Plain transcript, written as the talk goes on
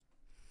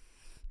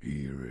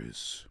Here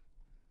is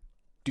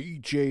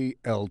DJ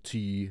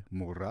LT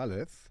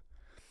Morales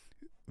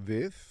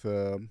with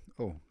do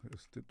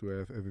I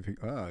have everything?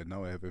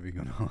 Now I have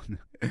everything on.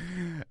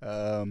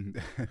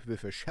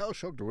 With a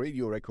shell-shocked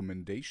radio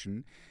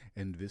recommendation,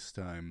 and this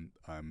time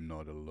I'm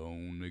not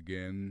alone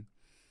again.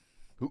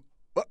 Who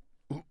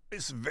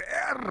is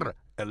there?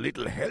 A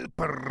little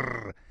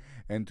helper.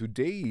 And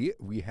today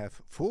we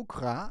have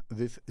Fokra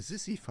with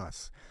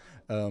Sisyphus.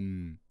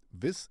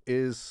 This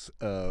is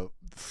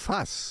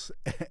Fuss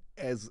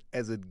as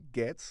it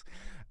gets.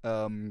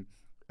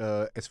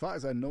 As far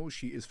as I know,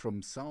 she is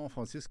from San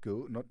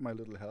Francisco, not my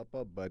little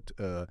helper, but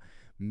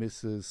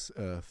Mrs.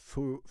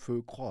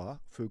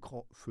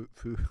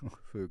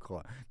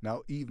 Feucroix.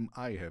 Now even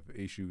I have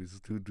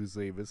issues to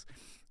say this.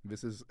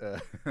 This is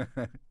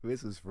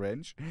this is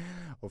French,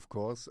 of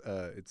course.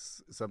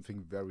 It's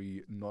something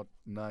very not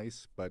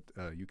nice, but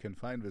you can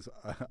find this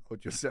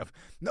out yourself.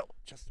 No,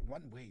 just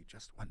one way.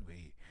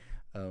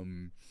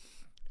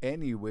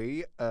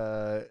 Anyway,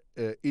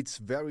 it's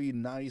very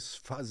nice,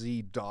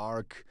 fuzzy,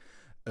 dark,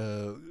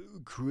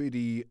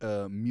 gritty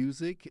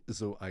music,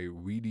 so I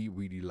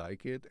really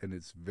like it, and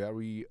it's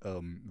very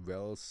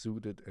well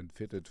suited and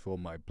fitted for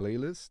my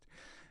playlist.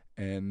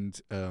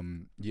 And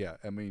yeah,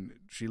 I mean,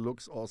 she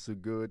looks also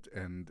good,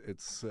 and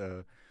it's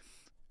a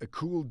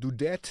cool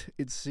dudette,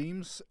 it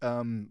seems.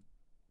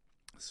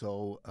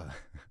 So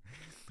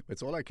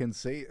that's all I can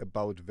say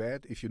about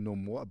that. If you know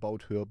more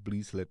about her,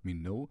 please let me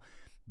know,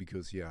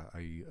 because yeah,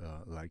 I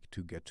like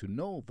to get to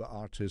know the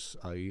artists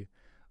I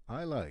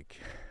like.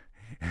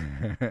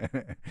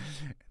 And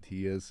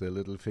here's a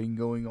little thing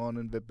going on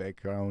in the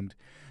background.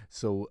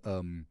 So,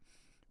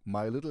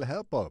 my little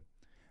helper,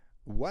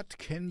 what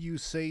can you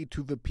say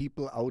to the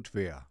people out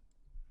there?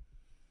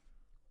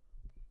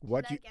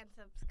 Like and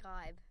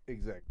subscribe.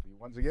 Exactly.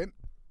 Once again.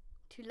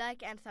 To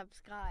like and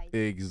subscribe.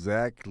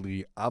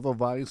 Exactly.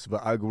 Otherwise, the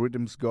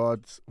algorithms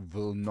gods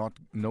will not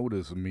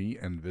notice me,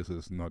 and this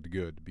is not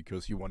good,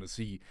 because you want to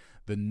see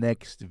the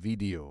next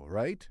video,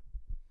 right?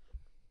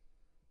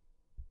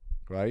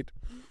 Right?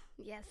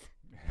 Yes.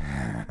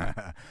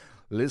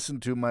 Listen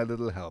to my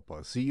little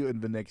helper. See you in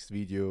the next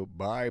video.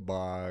 Bye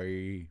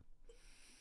bye.